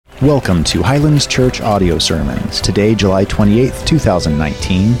Welcome to Highlands Church Audio Sermons. Today, July 28th,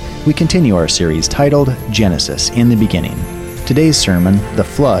 2019, we continue our series titled Genesis in the Beginning. Today's sermon, The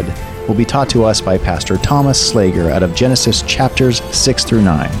Flood, will be taught to us by Pastor Thomas Slager out of Genesis chapters 6 through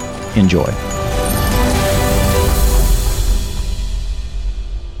 9. Enjoy.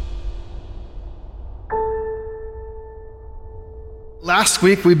 Last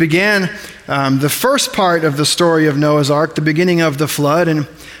week we began the first part of the story of Noah's Ark, the beginning of the flood, and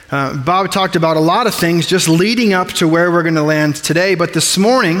Bob talked about a lot of things just leading up to where we're going to land today. But this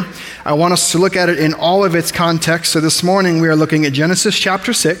morning, I want us to look at it in all of its context. So this morning we are looking at Genesis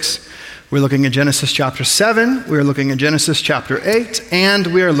chapter 6, we're looking at Genesis chapter 7, we're looking at Genesis chapter 8, and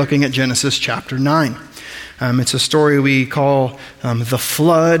we are looking at Genesis chapter 9. It's a story we call the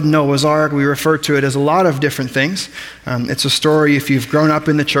flood, Noah's Ark. We refer to it as a lot of different things. It's a story, if you've grown up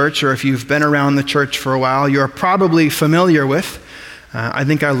in the church or if you've been around the church for a while, you're probably familiar with. I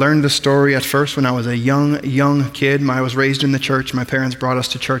think I learned the story at first when I was a young kid. I was raised in the church. My parents brought us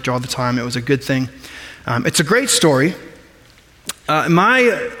to church all the time. It was a good thing. It's a great story.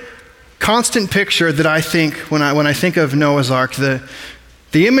 My constant picture that I think when I think of Noah's Ark,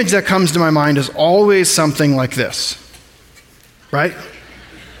 the image that comes to my mind is always something like this, right?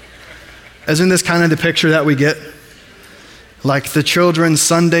 Isn't this kind of the picture that we get? Like the children's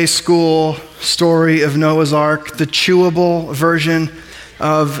Sunday school story of Noah's Ark, the chewable version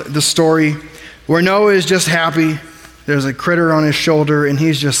of the story, where Noah is just happy. There's a critter on his shoulder, and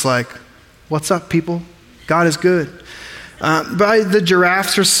he's just like, "What's up, people? God is good." But the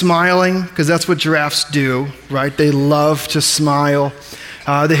giraffes are smiling, because that's what giraffes do, right? They love to smile.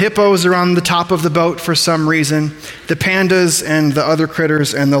 The hippos are on the top of the boat for some reason. The pandas and the other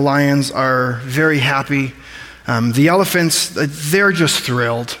critters and the lions are very happy. The elephants, they're just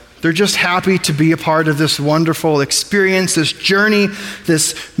thrilled. They're just happy to be a part of this wonderful experience, this journey,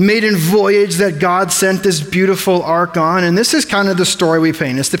 this maiden voyage that God sent this beautiful ark on. And this is kind of the story we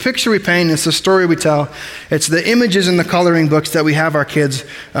paint. It's the picture we paint. It's the story we tell. It's the images in the coloring books that we have our kids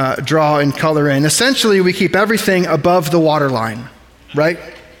draw and color in. Essentially, we keep everything above the waterline, right?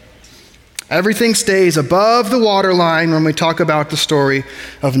 Everything stays above the waterline when we talk about the story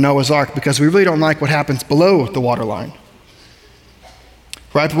of Noah's Ark, because we really don't like what happens below the waterline.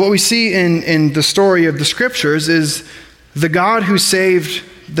 Right? But what we see in the story of the scriptures is the God who saved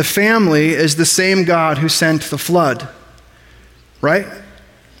the family is the same God who sent the flood. Right?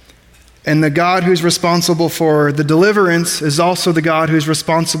 And the God who's responsible for the deliverance is also the God who's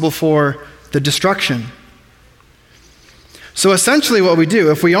responsible for the destruction. So essentially what we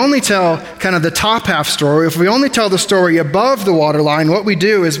do, if we only tell kind of the top half story, if we only tell the story above the waterline, what we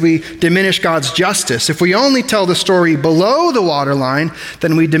do is we diminish God's justice. If we only tell the story below the waterline,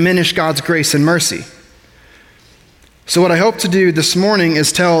 then we diminish God's grace and mercy. So what I hope to do this morning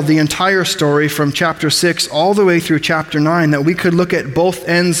is tell the entire story from chapter 6 all the way through chapter 9, that we could look at both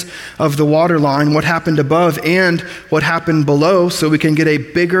ends of the waterline, what happened above and what happened below, so we can get a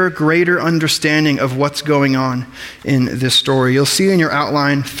bigger, greater understanding of what's going on in this story. You'll see in your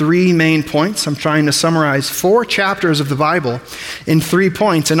outline 3 main points. I'm trying to summarize 4 chapters of the Bible in 3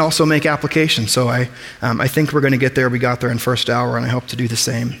 points and also make application. So I think we're going to get there. We got there in first hour, and I hope to do the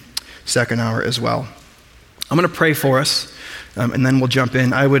same second hour as well. I'm going to pray for us, and then we'll jump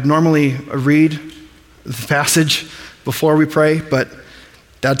in. I would normally read the passage before we pray, but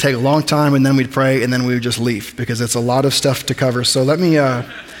that'd take a long time, and then we'd pray, and then we would just leave, because it's a lot of stuff to cover. So let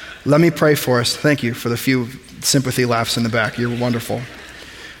me pray for us. Thank you for the few sympathy laughs in the back. You're wonderful.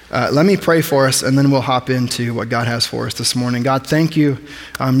 Let me pray for us, and then we'll hop into what God has for us this morning. God, thank you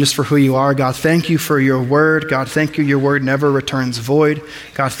just for who you are. God, thank you for your word. God, thank you, your word never returns void.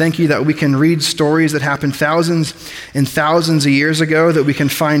 God, thank you that we can read stories that happened thousands and thousands of years ago, that we can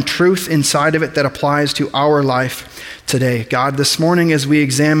find truth inside of it that applies to our life today. God, this morning as we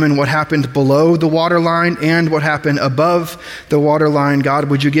examine what happened below the waterline and what happened above the waterline, God,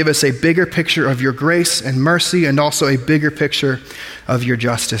 would you give us a bigger picture of your grace and mercy, and also a bigger picture of your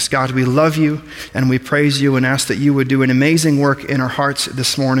justice. God, we love you and we praise you and ask that you would do an amazing work in our hearts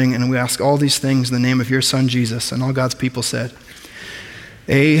this morning. And we ask all these things in the name of your son, Jesus. And all God's people said,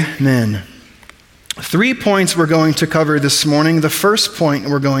 amen. 3 points we're going to cover this morning. The first point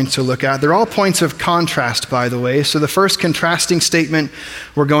we're going to look at, they're all points of contrast, by the way. So the first contrasting statement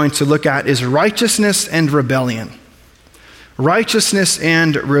we're going to look at is righteousness and rebellion. Righteousness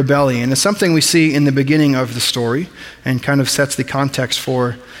and rebellion is something we see in the beginning of the story and kind of sets the context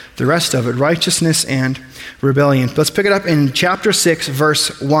for the rest of it. Righteousness and rebellion. Let's pick it up in chapter 6,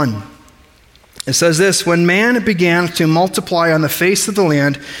 verse 1. It says this, when man began to multiply on the face of the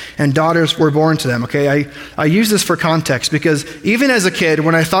land and daughters were born to them. Okay, I use this for context because even as a kid,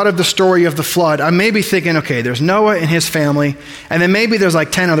 when I thought of the story of the flood, I may be thinking, okay, there's Noah and his family, and then maybe there's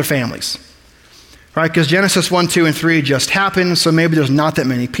like 10 other families. Right, because Genesis 1, 2, and 3 just happened, so maybe there's not that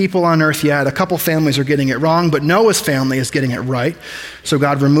many people on earth yet. A couple families are getting it wrong, but Noah's family is getting it right. So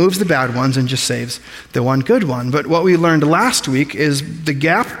God removes the bad ones and just saves the one good one. But what we learned last week is the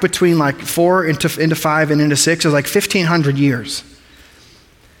gap between like 4 into 5 and into 6 is like 1,500 years.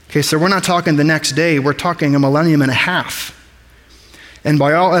 Okay, so we're not talking the next day, we're talking a millennium and a half. And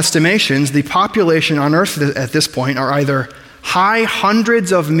by all estimations, the population on earth at this point are either high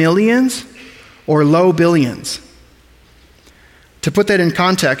hundreds of millions or low billions. To put that in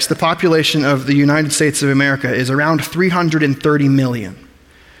context, the population of the United States of America is around 330 million.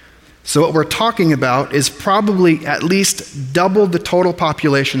 So what we're talking about is probably at least double the total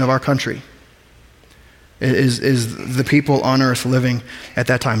population of our country is the people on earth living at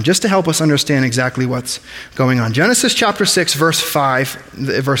that time, just to help us understand exactly what's going on. Genesis chapter 6, verse 5,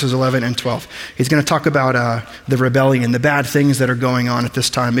 verses 11 and 12. He's going to talk about the rebellion, the bad things that are going on at this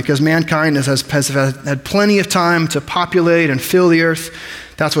time, because mankind has had plenty of time to populate and fill the earth.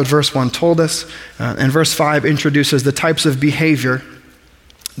 That's what verse 1 told us. And verse 5 introduces the types of behavior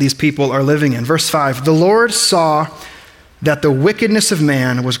these people are living in. Verse 5, the Lord saw that the wickedness of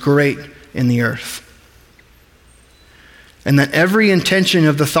man was great in the earth, and that every intention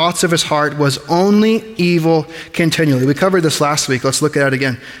of the thoughts of his heart was only evil continually. We covered this last week. Let's look at it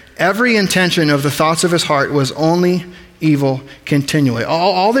again. Every intention of the thoughts of his heart was only evil continually.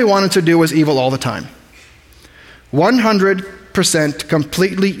 All they wanted to do was evil all the time. 100%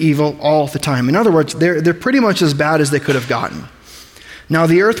 completely evil all the time. In other words, they're pretty much as bad as they could have gotten. Now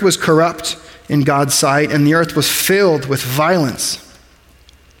the earth was corrupt in God's sight, and the earth was filled with violence.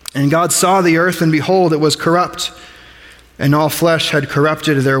 And God saw the earth, and behold, it was corrupt, and all flesh had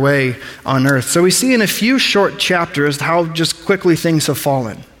corrupted their way on earth. So we see in a few short chapters how just quickly things have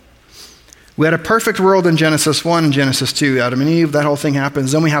fallen. We had a perfect world in Genesis 1 and Genesis 2, Adam and Eve, that whole thing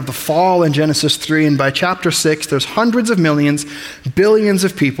happens. Then we have the fall in Genesis 3, and by chapter 6, there's hundreds of millions, billions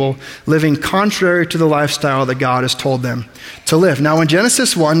of people living contrary to the lifestyle that God has told them to live. Now in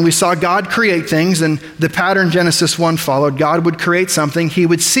Genesis 1, we saw God create things, and the pattern Genesis 1 followed. God would create something, he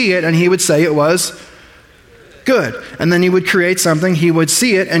would see it, and he would say it was good. And then he would create something, he would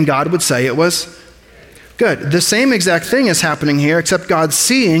see it, and God would say it was good. The same exact thing is happening here, except God's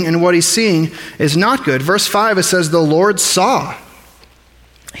seeing, and what he's seeing is not good. Verse 5, it says, the Lord saw.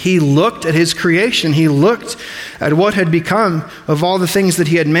 He looked at his creation. He looked at what had become of all the things that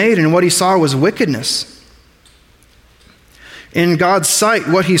he had made, and what he saw was wickedness. In God's sight,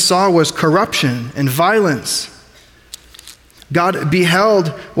 what he saw was corruption and violence. God beheld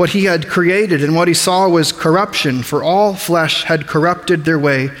what he had created, and what he saw was corruption, for all flesh had corrupted their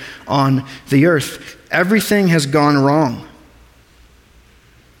way on the earth. Everything has gone wrong.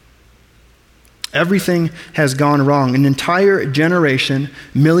 Everything has gone wrong. An entire generation,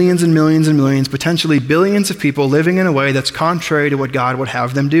 millions and millions and millions, potentially billions of people living in a way that's contrary to what God would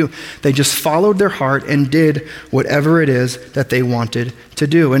have them do. They just followed their heart and did whatever it is that they wanted to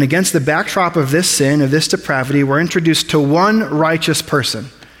do. And against the backdrop of this sin, of this depravity, we're introduced to one righteous person.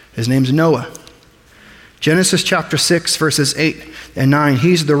 His name's Noah. Genesis chapter 6, verses 8 and 9.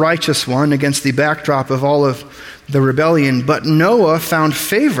 He's the righteous one against the backdrop of all of the rebellion. But Noah found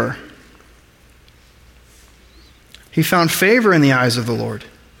favor. He found favor in the eyes of the Lord.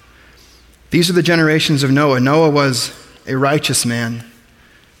 These are the generations of Noah. Noah was a righteous man.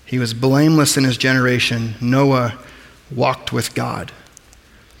 He was blameless in his generation. Noah walked with God.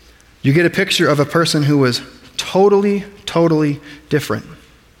 You get a picture of a person who was totally different.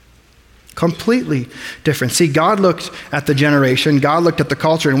 Completely different. See, God looked at the generation, God looked at the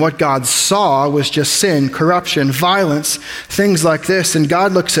culture, and what God saw was just sin, corruption, violence, things like this. And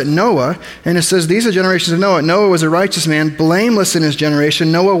God looks at Noah, and it says, these are generations of Noah. Noah was a righteous man, blameless in his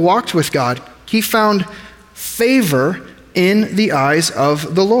generation. Noah walked with God. He found favor in the eyes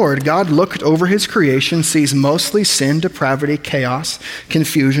of the Lord. God looked over his creation, sees mostly sin, depravity, chaos,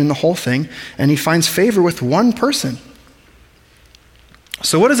 confusion, the whole thing, and he finds favor with one person.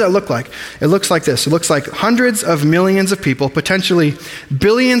 So what does that look like? It looks like this. It looks like hundreds of millions of people, potentially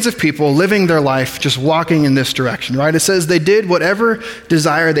billions of people living their life just walking in this direction, right? It says they did whatever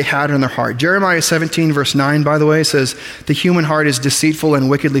desire they had in their heart. Jeremiah 17 verse 9, by the way, says the human heart is deceitful and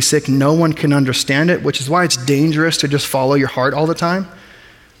wickedly sick. No one can understand it, which is why it's dangerous to just follow your heart all the time.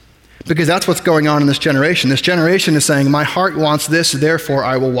 Because that's what's going on in this generation. This generation is saying, my heart wants this, therefore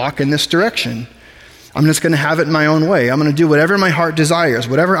I will walk in this direction. I'm just going to have it my own way. I'm going to do whatever my heart desires.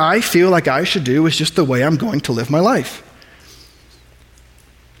 Whatever I feel like I should do is just the way I'm going to live my life.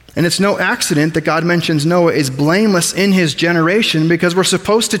 And it's no accident that God mentions Noah is blameless in his generation, because we're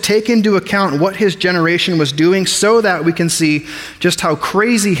supposed to take into account what his generation was doing so that we can see just how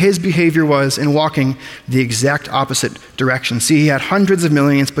crazy his behavior was in walking the exact opposite direction. See, he had hundreds of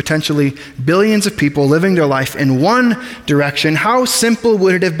millions, potentially billions of people living their life in one direction. How simple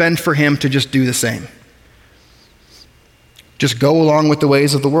would it have been for him to just do the same? Just go along with the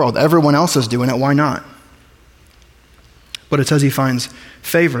ways of the world. Everyone else is doing it, why not? But it says he finds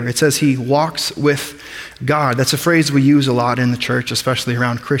favor. It says he walks with God. That's a phrase we use a lot in the church, especially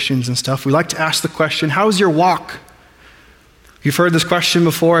around Christians and stuff. We like to ask the question, how's your walk? You've heard this question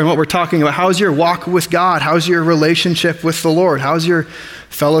before, and what we're talking about, how's your walk with God? How's your relationship with the Lord? How's your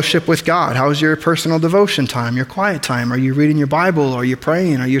fellowship with God? How's your personal devotion time, your quiet time? Are you reading your Bible? Are you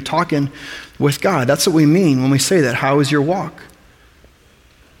praying? Are you talking with God? That's what we mean when we say that. How is your walk?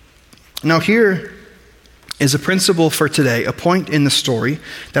 Now here is a principle for today, a point in the story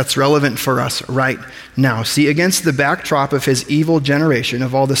that's relevant for us right now. See, against the backdrop of his evil generation,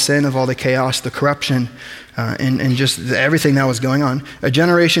 of all the sin, of all the chaos, the corruption, and just everything that was going on, a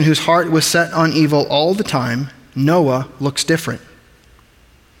generation whose heart was set on evil all the time, Noah looks different.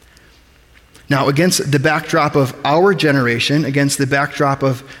 Now, against the backdrop of our generation, against the backdrop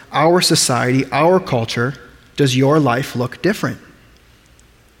of our society, our culture, does your life look different?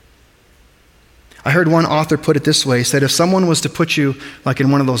 I heard one author put it this way. He said, if someone was to put you like in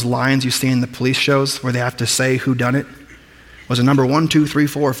one of those lines you see in the police shows where they have to say who done it, was it number 1, 2, 3,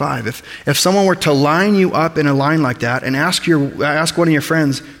 4, or 5? If someone were to line you up in a line like that and ask one of your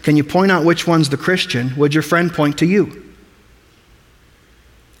friends, can you point out which one's the Christian, would your friend point to you?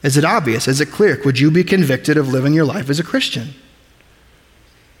 Is it obvious? Is it clear? Would you be convicted of living your life as a Christian?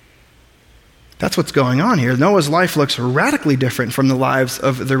 That's what's going on here. Noah's life looks radically different from the lives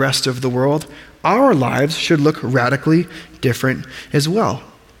of the rest of the world. Our lives should look radically different as well.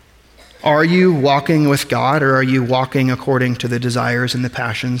 Are you walking with God, or are you walking according to the desires and the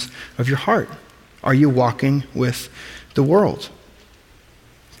passions of your heart? Are you walking with the world?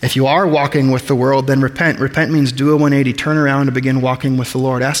 If you are walking with the world, then repent. Repent means do a 180, turn around and begin walking with the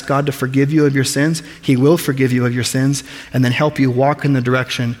Lord. Ask God to forgive you of your sins. He will forgive you of your sins, and then help you walk in the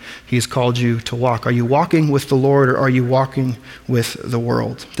direction He's called you to walk. Are you walking with the Lord, or are you walking with the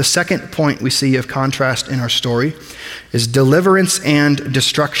world? The second point we see of contrast in our story is deliverance and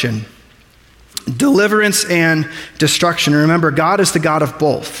destruction. Deliverance and destruction. And remember, God is the God of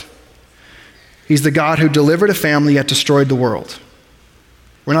both. He's the God who delivered a family yet destroyed the world.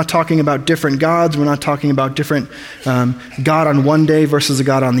 We're not talking about different gods. We're not talking about different God on one day versus a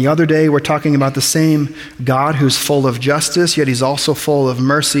God on the other day. We're talking about the same God who's full of justice, yet He's also full of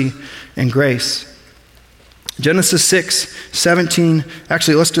mercy and grace. Genesis 6:17.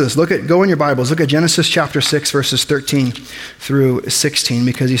 Actually, let's do this. Go in your Bibles. Look at Genesis chapter 6, verses 13 through 16,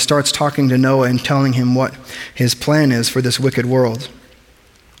 because he starts talking to Noah and telling him what his plan is for this wicked world.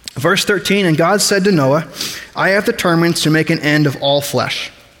 Verse 13, and God said to Noah, I have determined to make an end of all flesh,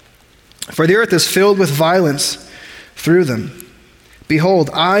 for the earth is filled with violence through them. Behold,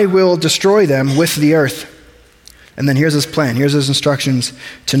 I will destroy them with the earth. And then here's his plan. Here's his instructions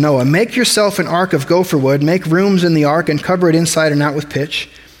to Noah. Make yourself an ark of gopher wood. Make rooms in the ark and cover it inside and out with pitch.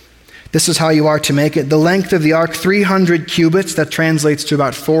 This is how you are to make it. The length of the ark, 300 cubits. That translates to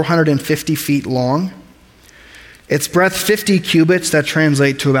about 450 feet long. Its breadth, 50 cubits. That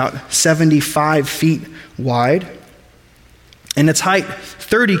translates to about 75 feet wide. And its height,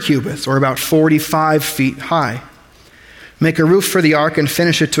 30 cubits, or about 45 feet high. Make a roof for the ark and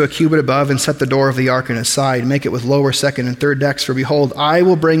finish it to a cubit above, and set the door of the ark in its side. Make it with lower, second, and third decks. For behold, I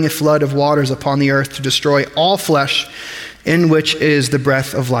will bring a flood of waters upon the earth to destroy all flesh, in which is the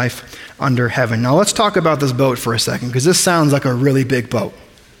breath of life under heaven. Now let's talk about this boat for a second, because this sounds like a really big boat.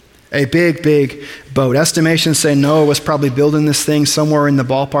 A big, big boat. Estimations say Noah was probably building this thing somewhere in the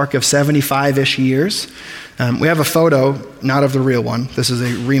ballpark of 75-ish years. We have a photo, not of the real one. This is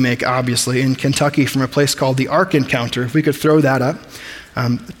a remake, obviously, in Kentucky from a place called the Ark Encounter. If we could throw that up.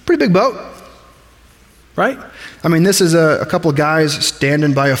 Pretty big boat, right? I mean, this is a couple of guys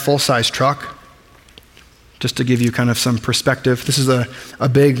standing by a full-size truck. Just to give you kind of some perspective. This is a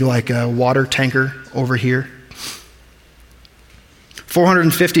big, water tanker over here.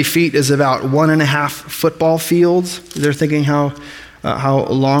 450 feet is about 1.5 football fields. They're thinking how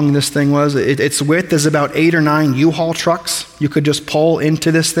long this thing was. Its width is about 8 or 9 U-Haul trucks you could just pull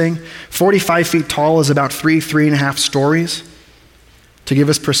into this thing. 45 feet tall is about 3.5 stories. To give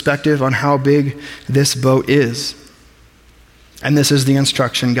us perspective on how big this boat is. And this is the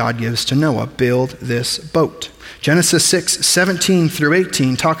instruction God gives to Noah: build this boat. Genesis 6:17 through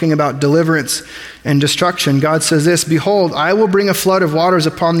 18, talking about deliverance and destruction, God says this: behold, I will bring a flood of waters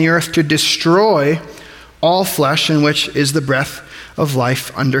upon the earth to destroy all flesh, in which is the breath of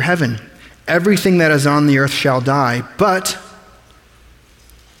life under heaven. Everything that is on the earth shall die, but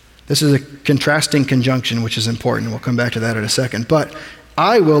this is a contrasting conjunction, which is important. We'll come back to that in a second. But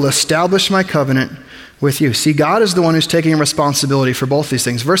I will establish my covenant with you. See, God is the one who's taking responsibility for both these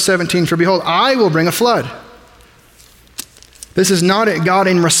things. Verse 17, for behold, I will bring a flood. This is not God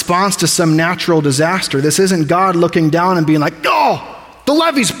in response to some natural disaster. This isn't God looking down and being like, oh, the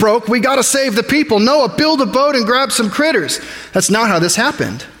levee's broke. We got to save the people. Noah, build a boat and grab some critters. That's not how this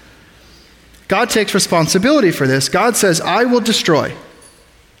happened. God takes responsibility for this. God says, I will destroy.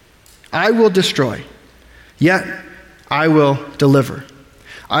 I will destroy, yet I will deliver.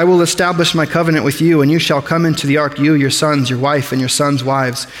 I will establish my covenant with you, and you shall come into the ark, you, your sons, your wife, and your sons'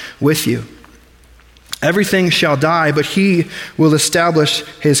 wives with you. Everything shall die, but he will establish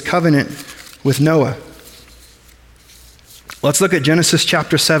his covenant with Noah. Let's look at Genesis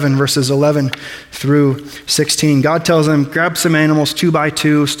chapter 7, verses 11 through 16. God tells them, grab some animals 2 by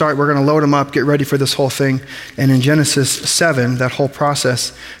 2, we're going to load them up, get ready for this whole thing. And in Genesis 7, that whole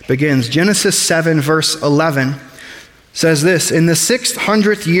process begins. Genesis 7, verse 11 says this: in the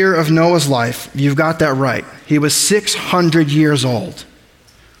 600th year of Noah's life, you've got that right, he was 600 years old,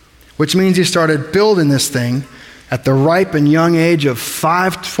 which means he started building this thing at the ripe and young age of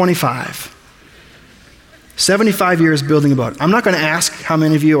 525. 75 years building a boat. I'm not going to ask how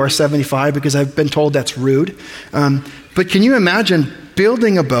many of you are 75 because I've been told that's rude. But can you imagine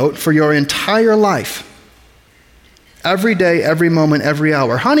building a boat for your entire life? Every day, every moment, every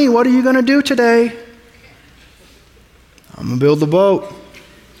hour. Honey, what are you going to do today? I'm going to build the boat.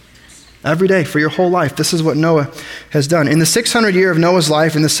 Every day for your whole life. This is what Noah has done. In the 600th year of Noah's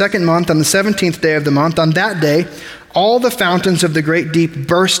life, in the 2nd month, on the 17th day of the month, on that day, all the fountains of the great deep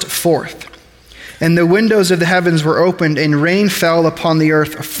burst forth. And the windows of the heavens were opened, and rain fell upon the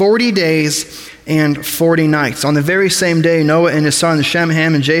earth 40 days and 40 nights. On the very same day, Noah and his sons, Shem,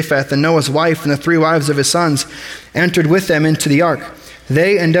 Ham, and Japheth, and Noah's wife, and the 3 wives of his sons, entered with them into the ark.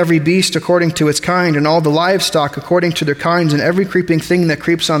 They and every beast according to its kind, and all the livestock according to their kinds, and every creeping thing that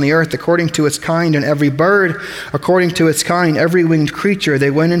creeps on the earth according to its kind, and every bird according to its kind, every winged creature,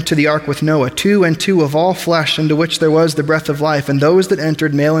 they went into the ark with Noah, 2 and 2 of all flesh, into which there was the breath of life. And those that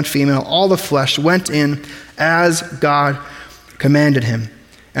entered, male and female, all the flesh, went in as God commanded him,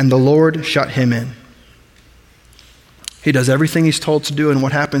 and the Lord shut him in. He does everything he's told to do, and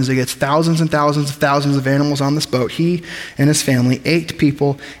what happens? He gets thousands and thousands of animals on this boat. He and his family, 8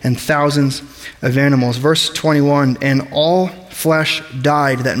 people and thousands of animals. Verse 21, and all flesh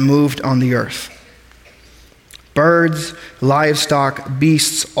died that moved on the earth. Birds, livestock,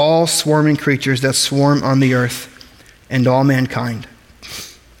 beasts, all swarming creatures that swarm on the earth, and all mankind.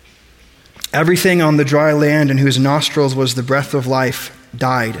 Everything on the dry land in whose nostrils was the breath of life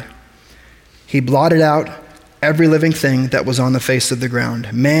died. He blotted out every living thing that was on the face of the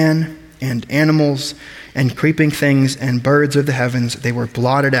ground, man and animals and creeping things and birds of the heavens, they were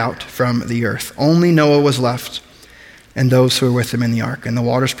blotted out from the earth. Only Noah was left and those who were with him in the ark, and the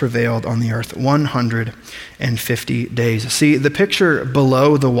waters prevailed on the earth 150 days. See, the picture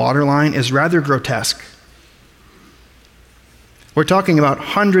below the waterline is rather grotesque. We're talking about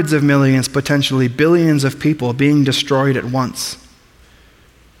hundreds of millions, potentially billions of people being destroyed at once,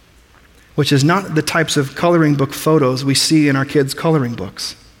 which is not the types of coloring book photos we see in our kids' coloring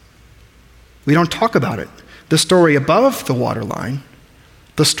books. We don't talk about it. The story above the waterline,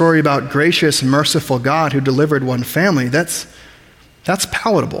 the story about gracious, merciful God who delivered one family, that's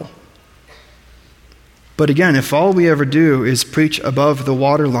palatable. But again, if all we ever do is preach above the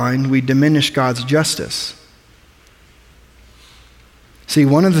waterline, we diminish God's justice. See,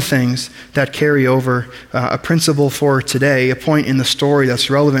 one of the things that carry over a principle for today, a point in the story that's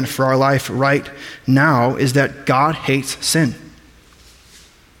relevant for our life right now, is that God hates sin.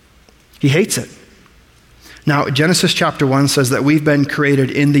 He hates it. Now, Genesis chapter 1 says that we've been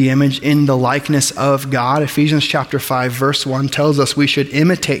created in the image, in the likeness of God. Ephesians chapter 5, verse 1 tells us we should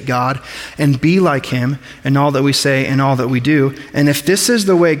imitate God and be like him in all that we say and all that we do. And if this is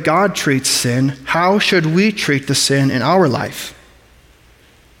the way God treats sin, how should we treat the sin in our life?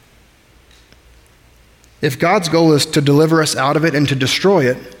 If God's goal is to deliver us out of it and to destroy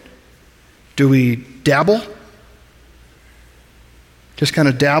it, do we dabble? Just kind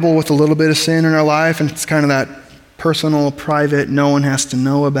of dabble with a little bit of sin in our life, and it's kind of that personal, private, no one has to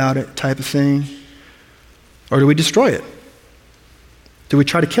know about it type of thing? Or do we destroy it? Do we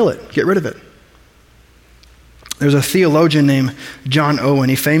try to kill it, get rid of it? There's a theologian named John Owen.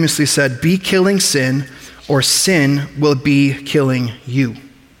 He famously said, "Be killing sin, or sin will be killing you."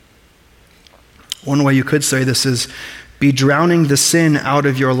 One way you could say this is, be drowning the sin out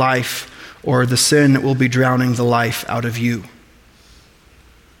of your life, or the sin will be drowning the life out of you.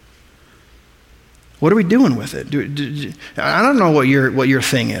 What are we doing with it? I don't know what your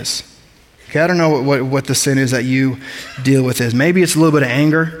thing is. Okay, I don't know what the sin is that you deal with is. Maybe it's a little bit of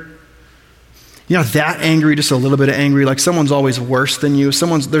anger. You're not that angry, just a little bit of angry. Like someone's always worse than you.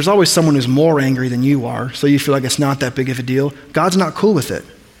 There's always someone who's more angry than you are, so you feel like it's not that big of a deal. God's not cool with it.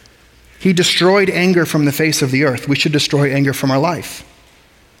 He destroyed anger from the face of the earth. We should destroy anger from our life.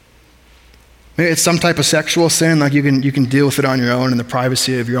 Maybe it's some type of sexual sin, like you can deal with it on your own in the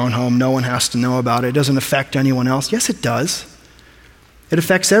privacy of your own home. No one has to know about it. It doesn't affect anyone else. Yes, it does. It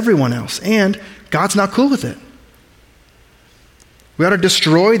affects everyone else, and God's not cool with it. We ought to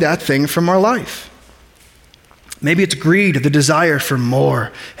destroy that thing from our life. Maybe it's greed, the desire for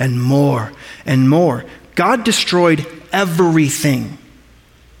more and more and more. God destroyed everything.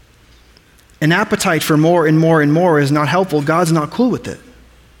 An appetite for more and more and more is not helpful. God's not cool with it.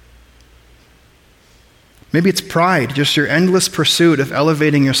 Maybe it's pride, just your endless pursuit of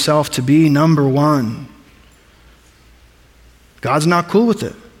elevating yourself to be number one. God's not cool with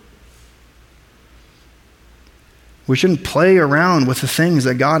it. We shouldn't play around with the things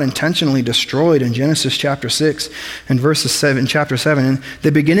that God intentionally destroyed in Genesis chapter 6 and chapter 7. In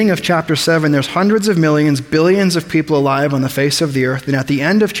the beginning of chapter 7, there's hundreds of millions, billions of people alive on the face of the earth. And at the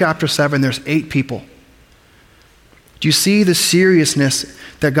end of chapter 7, there's 8 people. Do you see the seriousness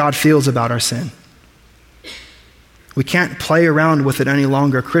that God feels about our sin? We can't play around with it any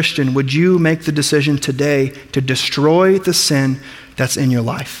longer. Christian, would you make the decision today to destroy the sin that's in your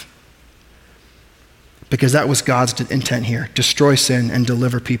life? Because that was God's intent here. Destroy sin and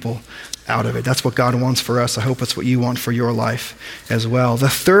deliver people out of it. That's what God wants for us. I hope it's what you want for your life as well. The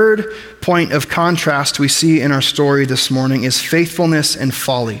third point of contrast we see in our story this morning is faithfulness and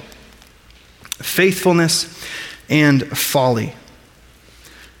folly. Faithfulness and folly.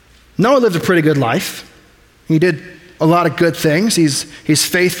 Noah lived a pretty good life. He did a lot of good things. He's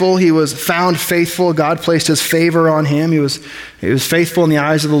faithful. He was found faithful. God placed his favor on him. He was faithful in the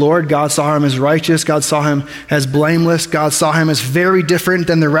eyes of the Lord. God saw him as righteous. God saw him as blameless. God saw him as very different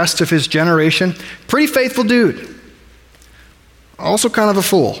than the rest of his generation. Pretty faithful dude. Also kind of a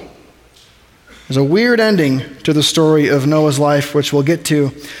fool. There's a weird ending to the story of Noah's life, which we'll get to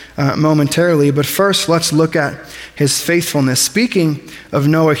momentarily. But first, let's look at his faithfulness. Speaking of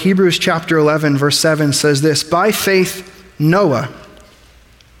Noah, Hebrews chapter 11, verse 7 says this, "By faith, Noah,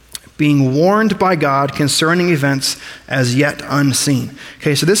 being warned by God concerning events as yet unseen."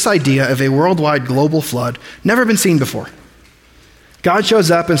 Okay, so this idea of a worldwide global flood, never been seen before. God shows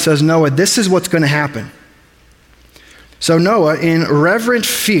up and says, Noah, this is what's going to happen. So Noah, in reverent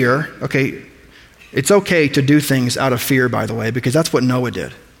fear, okay, it's okay to do things out of fear, by the way, because that's what Noah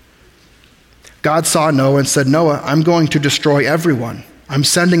did. God saw Noah and said, Noah, I'm going to destroy everyone. I'm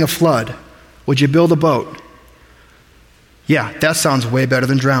sending a flood. Would you build a boat? Yeah, that sounds way better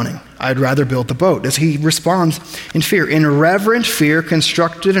than drowning. I'd rather build the boat. As he responds in fear, in reverent fear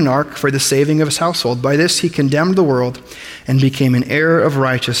constructed an ark for the saving of his household. By this he condemned the world and became an heir of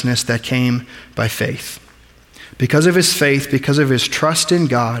righteousness that came by faith. Because of his faith, because of his trust in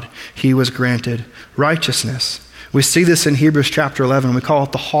God, he was granted righteousness. We see this in Hebrews chapter 11. We call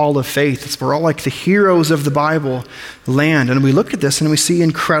it the hall of faith. It's where all like the heroes of the Bible land. And we look at this and we see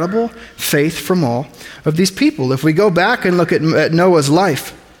incredible faith from all of these people. If we go back and look at Noah's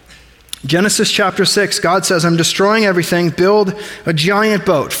life, Genesis chapter 6, God says, I'm destroying everything. Build a giant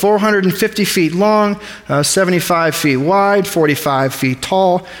boat, 450 feet long, 75 feet wide, 45 feet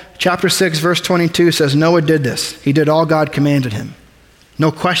tall. Chapter 6, verse 22 says Noah did this. He did all God commanded him.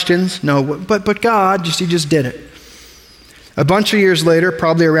 No questions, but God, he just did it. A bunch of years later,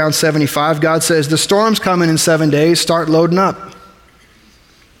 probably around 75, God says, the storm's coming in 7 days, start loading up.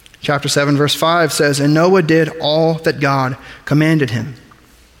 Chapter 7, verse 5 says, and Noah did all that God commanded him.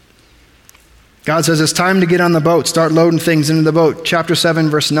 God says, it's time to get on the boat. Start loading things into the boat. Chapter 7,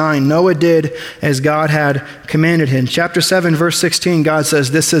 verse 9, Noah did as God had commanded him. Chapter 7, verse 16, God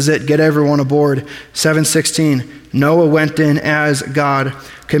says, this is it. Get everyone aboard. 7:16, Noah went in as God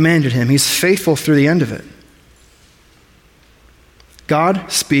commanded him. He's faithful through the end of it.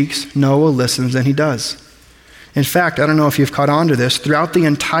 God speaks, Noah listens, and he does. In fact, I don't know if you've caught on to this. Throughout the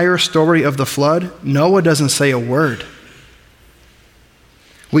entire story of the flood, Noah doesn't say a word.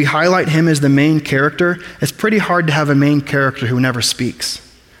 We highlight him as the main character. It's pretty hard to have a main character who never speaks.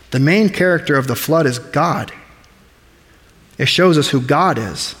 The main character of the flood is God. It shows us who God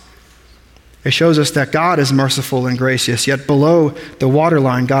is. It shows us that God is merciful and gracious, yet below the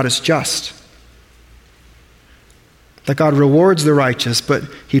waterline, God is just. That God rewards the righteous, but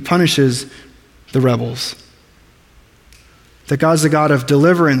he punishes the rebels. That God's the God of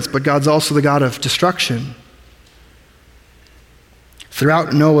deliverance, but God's also the God of destruction.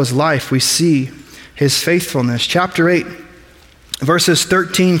 Throughout Noah's life, we see his faithfulness. Chapter 8, verses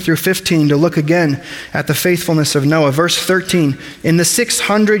 13 through 15, to look again at the faithfulness of Noah. Verse 13, in the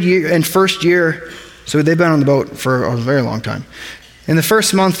 601st year, so they've been on the boat for a very long time. In the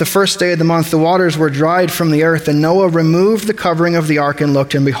first month, the first day of the month, the waters were dried from the earth, and Noah removed the covering of the ark and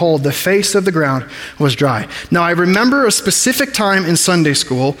looked, and behold, the face of the ground was dry. Now, I remember a specific time in Sunday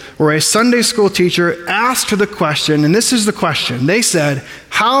school where a Sunday school teacher asked the question, and this is the question. They said,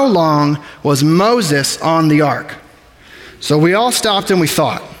 how long was Moses on the ark? So we all stopped and we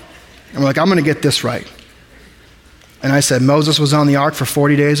thought. And we're like, I'm going to get this right. And I said, Moses was on the ark for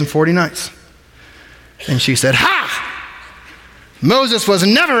 40 days and 40 nights. And she said, ha! Moses was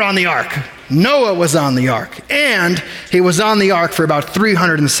never on the ark. Noah was on the ark. And he was on the ark for about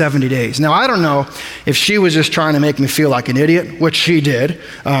 370 days. Now, I don't know if she was just trying to make me feel like an idiot, which she did.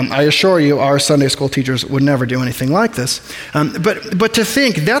 I assure you, our Sunday school teachers would never do anything like this. But to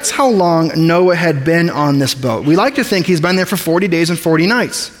think, that's how long Noah had been on this boat. We like to think he's been there for 40 days and 40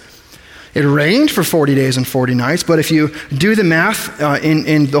 nights. It rained for 40 days and 40 nights, but if you do the math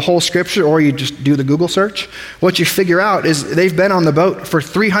in the whole scripture, or you just do the Google search, what you figure out is they've been on the boat for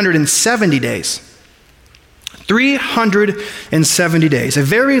 370 days. 370 days. A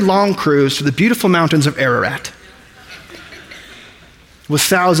very long cruise to the beautiful mountains of Ararat, with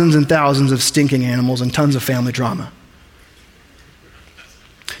thousands and thousands of stinking animals and tons of family drama.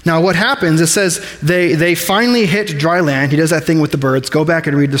 Now what happens, it says they finally hit dry land. He does that thing with the birds. Go back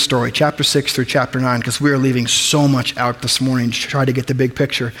and read the story, chapter 6 through chapter 9, because we are leaving so much out this morning to try to get the big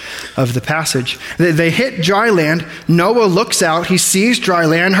picture of the passage. They hit dry land. Noah looks out. He sees dry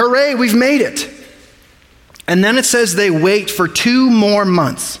land. Hooray, we've made it. And then it says they wait for 2 more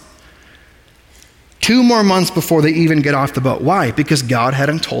months. 2 more months before they even get off the boat. Why? Because God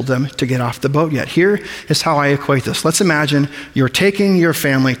hadn't told them to get off the boat yet. Here is how I equate this. Let's imagine you're taking your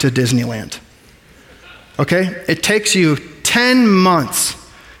family to Disneyland. Okay? It takes you 10 months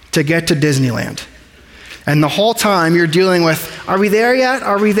to get to Disneyland. And the whole time you're dealing with, are we there yet?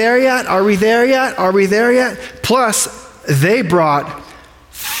 Are we there yet? Are we there yet? Are we there yet? Plus, they brought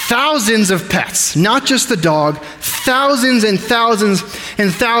thousands of pets, not just the dog, thousands and thousands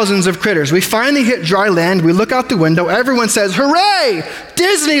and thousands of critters. We finally hit dry land. We look out the window. Everyone says, hooray,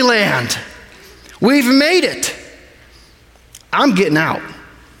 Disneyland. We've made it. I'm getting out.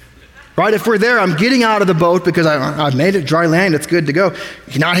 Right? If we're there, I'm getting out of the boat because I've made it dry land. It's good to go.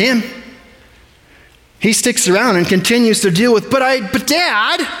 Not him. He sticks around and continues to deal with, but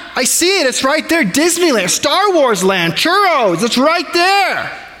Dad, I see it. It's right there. Disneyland, Star Wars land, churros. It's right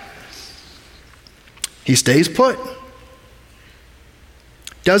there. He stays put.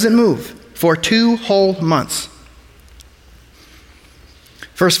 Doesn't move for 2 whole months.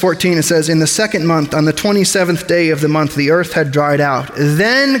 Verse 14, it says, in the 2nd month, on the 27th day of the month, the earth had dried out.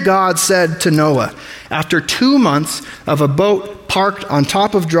 Then God said to Noah, after 2 months of a boat parked on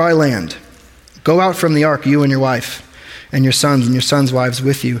top of dry land, go out from the ark, you and your wife, and your sons' wives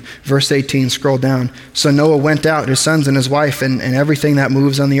with you. Verse 18, scroll down. So Noah went out, his sons and his wife, and everything that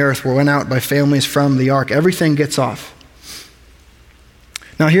moves on the earth went out by families from the ark. Everything gets off.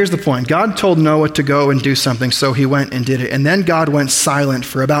 Now here's the point. God told Noah to go and do something, so he went and did it. And then God went silent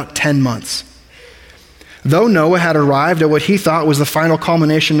for about 10 months. Though Noah had arrived at what he thought was the final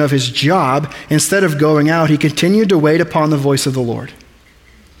culmination of his job, instead of going out, he continued to wait upon the voice of the Lord.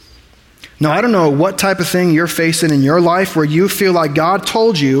 Now, I don't know what type of thing you're facing in your life where you feel like God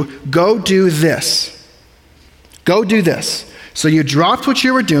told you, go do this. Go do this. So you dropped what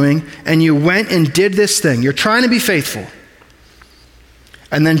you were doing and you went and did this thing. You're trying to be faithful.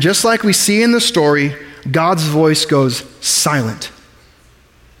 And then just like we see in the story, God's voice goes silent.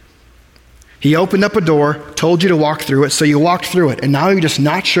 He opened up a door, told you to walk through it, so you walked through it. And now you're just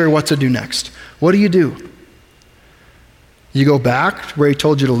not sure what to do next. What do? You go back where he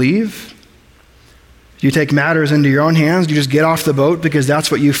told you to leave? You take matters into your own hands? You just get off the boat because that's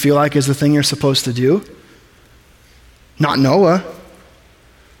what you feel like is the thing you're supposed to do? Not Noah.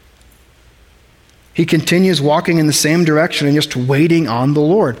 He continues walking in the same direction and just waiting on the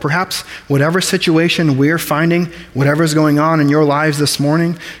Lord. Perhaps whatever situation we're finding, whatever's going on in your lives this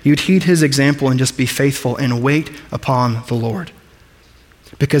morning, you'd heed his example and just be faithful and wait upon the Lord.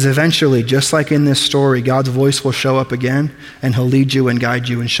 Because eventually, just like in this story, God's voice will show up again and he'll lead you and guide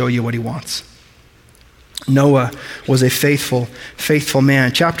you and show you what he wants. Noah was a faithful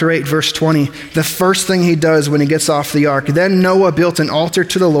man. Chapter 8, verse 20, the first thing he does when he gets off the ark, then Noah built an altar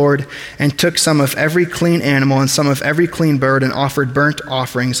to the Lord and took some of every clean animal and some of every clean bird and offered burnt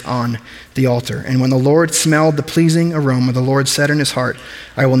offerings on the altar. And when the Lord smelled the pleasing aroma, the Lord said in his heart,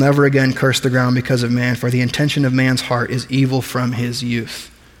 I will never again curse the ground because of man, for the intention of man's heart is evil from his youth.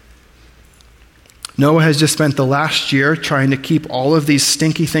 Noah has just spent the last year trying to keep all of these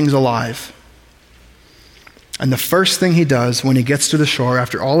stinky things alive. And the first thing he does when he gets to the shore,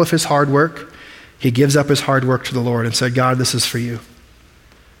 after all of his hard work, he gives up his hard work to the Lord and said, God, this is for you.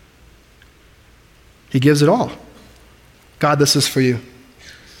 He gives it all. God, this is for you.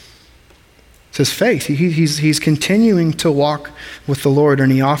 It's his faith. He's continuing to walk with the Lord,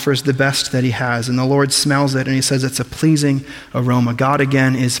 and he offers the best that he has. And the Lord smells it, and he says it's a pleasing aroma. God,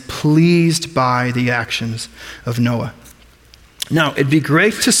 again, is pleased by the actions of Noah. Now, it'd be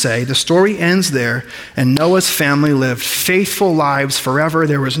great to say the story ends there, and Noah's family lived faithful lives forever.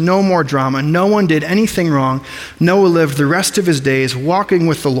 There was no more drama. No one did anything wrong. Noah lived the rest of his days walking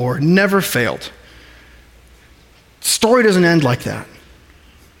with the Lord, never failed. The story doesn't end like that.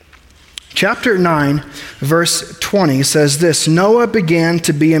 Chapter 9, verse 20 says this, Noah began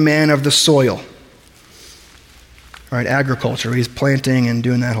to be a man of the soil. All right, agriculture. He's planting and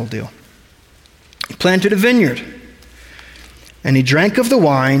doing that whole deal. He planted a vineyard. And he drank of the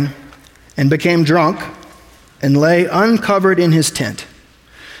wine and became drunk and lay uncovered in his tent.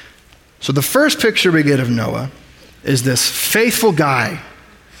 So the first picture we get of Noah is this faithful guy,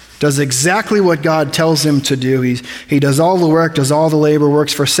 does exactly what God tells him to do. He does all the work, does all the labor,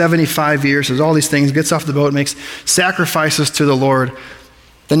 works for 75 years, does all these things, gets off the boat, makes sacrifices to the Lord.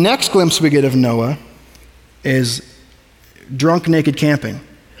 The next glimpse we get of Noah is drunk, naked camping,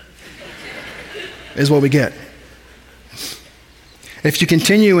 is what we get. If you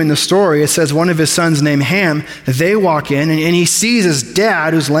continue in the story, it says one of his sons named Ham, they walk in and he sees his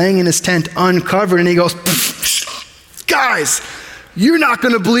dad who's laying in his tent uncovered, and he goes, guys, you're not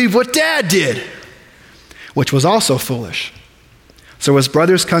going to believe what dad did, which was also foolish. So his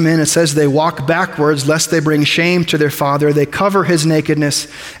brothers come in, it says they walk backwards lest they bring shame to their father. They cover his nakedness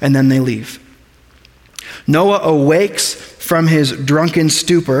and then they leave. Noah awakes from his drunken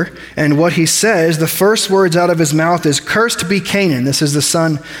stupor, and what he says, the first words out of his mouth is, cursed be Canaan. This is the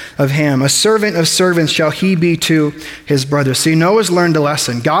son of Ham. A servant of servants shall he be to his brothers. See, Noah's learned a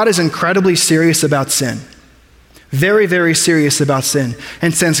lesson. God is incredibly serious about sin. Very, very serious about sin.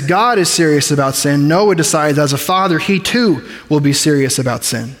 And since God is serious about sin, Noah decides as a father, he too will be serious about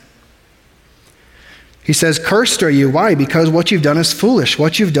sin. He says, cursed are you. Why? Because what you've done is foolish.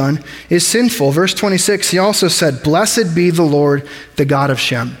 What you've done is sinful. Verse 26, he also said, blessed be the Lord, the God of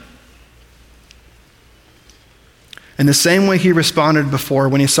Shem. In the same way he responded before,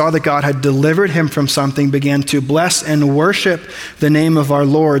 when he saw that God had delivered him from something, began to bless and worship the name of our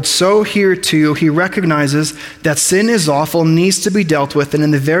Lord. So here too, he recognizes that sin is awful, needs to be dealt with, and in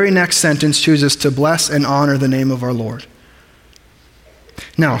the very next sentence chooses to bless and honor the name of our Lord.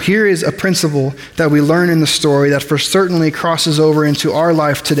 Now, here is a principle that we learn in the story that for certainly crosses over into our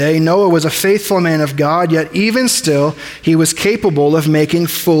life today. Noah was a faithful man of God, yet even still, he was capable of making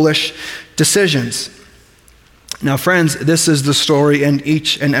foolish decisions. Now, friends, this is the story in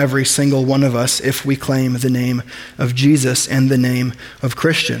each and every single one of us if we claim the name of Jesus and the name of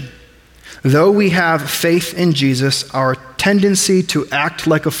Christian. Though we have faith in Jesus, our tendency to act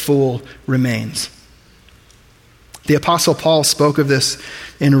like a fool remains. The Apostle Paul spoke of this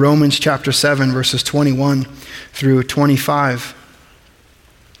in Romans chapter 7, verses 21 through 25.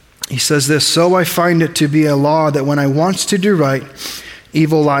 He says this, so I find it to be a law that when I want to do right,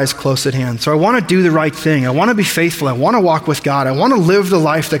 evil lies close at hand. So I want to do the right thing. I want to be faithful. I want to walk with God. I want to live the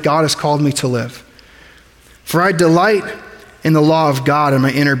life that God has called me to live. For I delight in the law of God in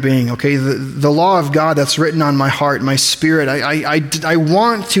my inner being, okay? The law of God that's written on my heart, my spirit. I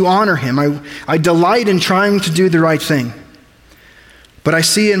want to honor him. I delight in trying to do the right thing. But I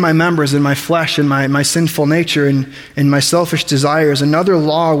see in my members, in my flesh, in my sinful nature, in my selfish desires, another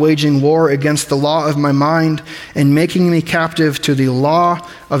law waging war against the law of my mind and making me captive to the law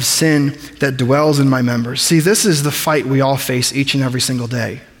of sin that dwells in my members. See, this is the fight we all face each and every single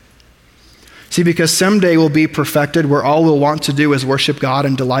day. See, because someday we'll be perfected where all we'll want to do is worship God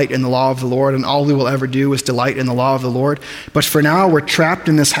and delight in the law of the Lord, and all we will ever do is delight in the law of the Lord. But for now, we're trapped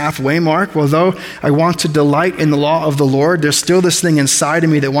in this halfway mark. Well, though I want to delight in the law of the Lord, there's still this thing inside of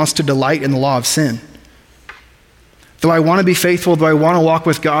me that wants to delight in the law of sin. Though I want to be faithful, though I want to walk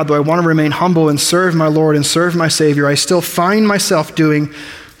with God, though I want to remain humble and serve my Lord and serve my Savior, I still find myself doing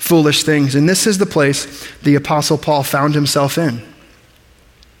foolish things. And this is the place the Apostle Paul found himself in.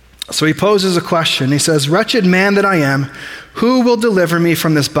 So he poses a question. He says, "Wretched man that I am, who will deliver me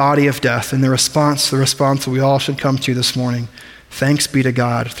from this body of death?" And the response that we all should come to this morning: thanks be to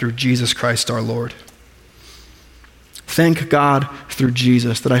God through Jesus Christ our Lord. Thank God through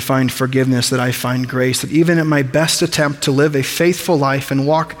Jesus that I find forgiveness, that I find grace, that even at my best attempt to live a faithful life and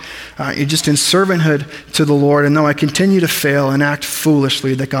walk just in servanthood to the Lord, and though I continue to fail and act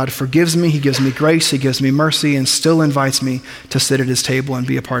foolishly, that God forgives me, he gives me grace, he gives me mercy, and still invites me to sit at his table and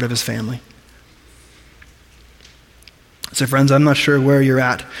be a part of his family. So friends, I'm not sure where you're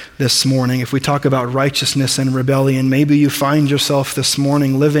at this morning. If we talk about righteousness and rebellion, maybe you find yourself this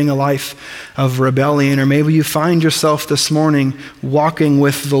morning living a life of rebellion, or maybe you find yourself this morning walking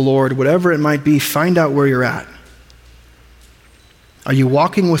with the Lord. Whatever it might be, find out where you're at. Are you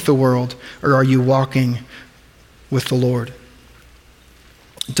walking with the world, or are you walking with the Lord?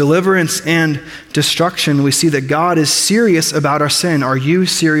 Deliverance and destruction, we see that God is serious about our sin. Are you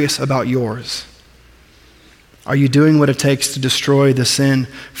serious about yours? Are you doing what it takes to destroy the sin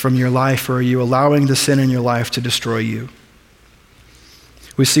from your life, or are you allowing the sin in your life to destroy you?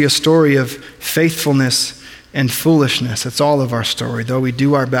 We see a story of faithfulness and foolishness. It's all of our story. Though we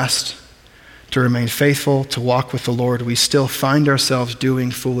do our best to remain faithful, to walk with the Lord, we still find ourselves doing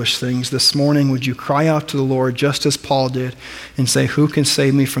foolish things. This morning, would you cry out to the Lord just as Paul did and say, "Who can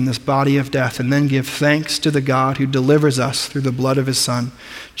save me from this body of death?" And then give thanks to the God who delivers us through the blood of his Son,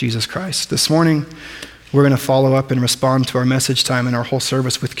 Jesus Christ. This morning, we're going to follow up and respond to our message time and our whole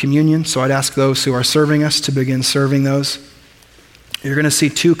service with communion. So I'd ask those who are serving us to begin serving those. You're going to see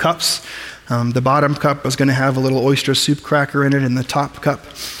 2 cups. The bottom cup is going to have a little oyster soup cracker in it, and the top cup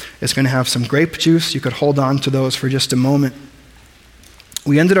is going to have some grape juice. You could hold on to those for just a moment.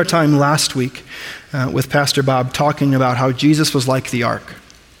 We ended our time last week with Pastor Bob talking about how Jesus was like the ark.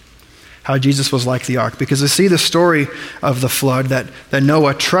 How Jesus was like the ark. Because we see the story of the flood that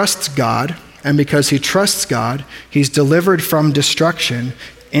Noah trusts God, and because he trusts God, he's delivered from destruction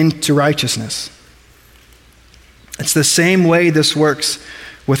into righteousness. It's the same way this works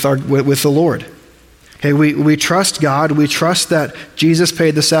with the Lord. Okay, we trust God. We trust that Jesus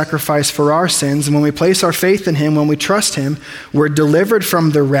paid the sacrifice for our sins. And when we place our faith in him, when we trust him, we're delivered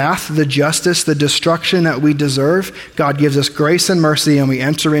from the wrath, the justice, the destruction that we deserve. God gives us grace and mercy, and we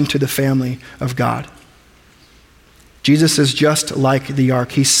enter into the family of God. Jesus is just like the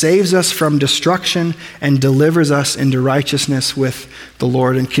ark. He saves us from destruction and delivers us into righteousness with the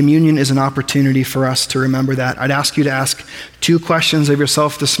Lord. And communion is an opportunity for us to remember that. I'd ask you to ask 2 questions of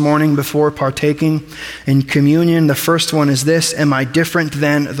yourself this morning before partaking in communion. The first one is this: am I different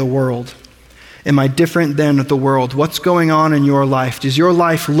than the world? Am I different than the world? What's going on in your life? Does your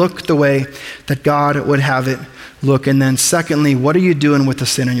life look the way that God would have it look? And then secondly, what are you doing with the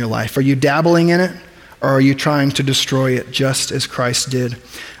sin in your life? Are you dabbling in it? Or are you trying to destroy it just as Christ did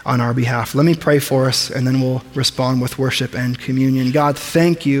on our behalf? Let me pray for us, and then we'll respond with worship and communion. God,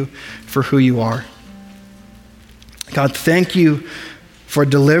 thank you for who you are. God, thank you for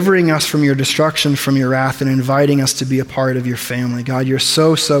delivering us from your destruction, from your wrath, and inviting us to be a part of your family. God, you're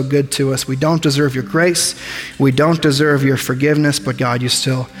so, so good to us. We don't deserve your grace. We don't deserve your forgiveness, but God, you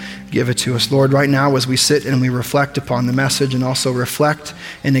still give it to us. Lord, right now as we sit and we reflect upon the message and also reflect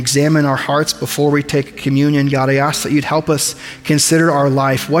and examine our hearts before we take communion, God, I ask that you'd help us consider our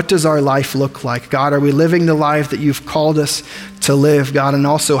life. What does our life look like? God, are we living the life that you've called us to live, God? And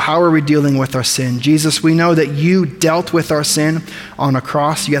also, how are we dealing with our sin? Jesus, we know that you dealt with our sin on a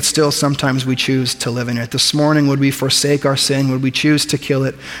cross, yet still sometimes we choose to live in it. This morning, would we forsake our sin? Would we choose to kill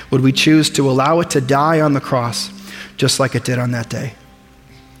it? Would we choose to allow it to die on the cross just like it did on that day?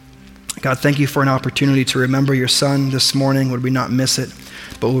 God, thank you for an opportunity to remember your Son this morning. Would we not miss it,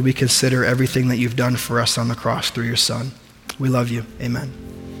 but would we consider everything that you've done for us on the cross through your Son? We love you. Amen.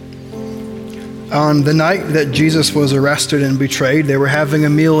 On the night that Jesus was arrested and betrayed, they were having a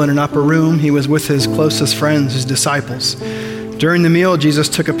meal in an upper room. He was with his closest friends, his disciples. During the meal, Jesus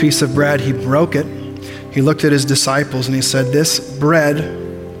took a piece of bread. He broke it. He looked at his disciples and he said, "This bread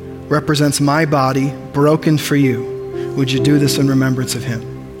represents my body broken for you. Would you do this in remembrance of him?"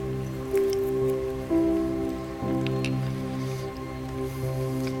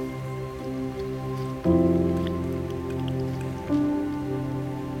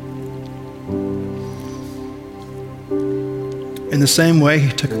 In the same way,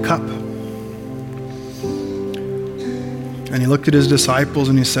 he took a cup and he looked at his disciples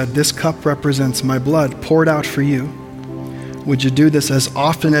and he said, "This cup represents my blood poured out for you. Would you do this as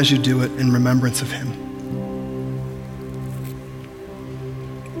often as you do it in remembrance of him?"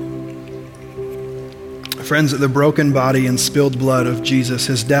 Friends, the broken body and spilled blood of Jesus,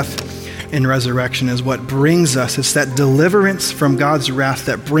 his death in resurrection is what brings us. It's that deliverance from God's wrath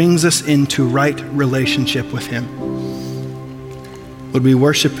that brings us into right relationship with him. Would we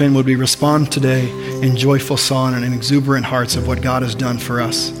worship him? Would we respond today in joyful song and in exuberant hearts of what God has done for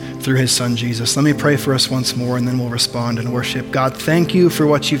us through his son Jesus? Let me pray for us once more, and then we'll respond in worship. God, thank you for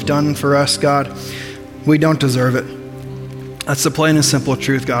what you've done for us, God. We don't deserve it. That's the plain and simple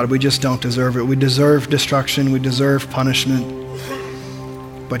truth, God. We just don't deserve it. We deserve destruction. We deserve punishment.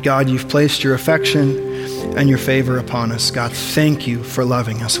 But God, you've placed your affection and your favor upon us. God, thank you for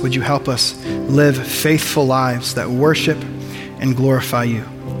loving us. Would you help us live faithful lives that worship and glorify you?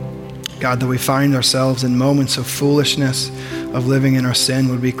 God, that we find ourselves in moments of foolishness, of living in our sin,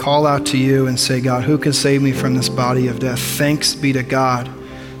 would we call out to you and say, God, who can save me from this body of death? Thanks be to God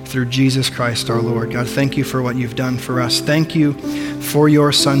through Jesus Christ our Lord. God, thank you for what you've done for us. Thank you for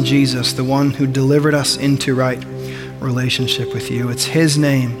your son Jesus, the one who delivered us into right relationship with you. It's his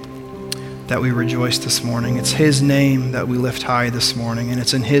name that we rejoice this morning. It's his name that we lift high this morning, and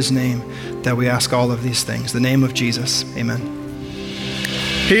it's in his name that we ask all of these things. The name of Jesus, amen.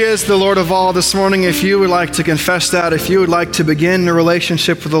 He is the Lord of all. This morning, if you would like to confess that, if you would like to begin a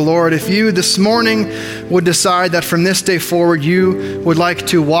relationship with the Lord, if you this morning would decide that from this day forward you would like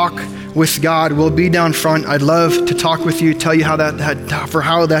to walk with God, we'll be down front. I'd love to talk with you, tell you how that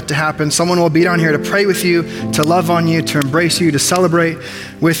to happen. Someone will be down here to pray with you, to love on you, to embrace you, to celebrate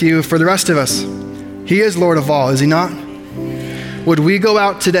with you. For the rest of us, he is Lord of all, is he not? Would we go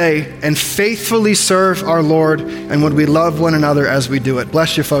out today and faithfully serve our Lord, and would we love one another as we do it?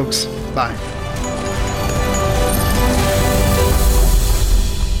 Bless you, folks. Bye.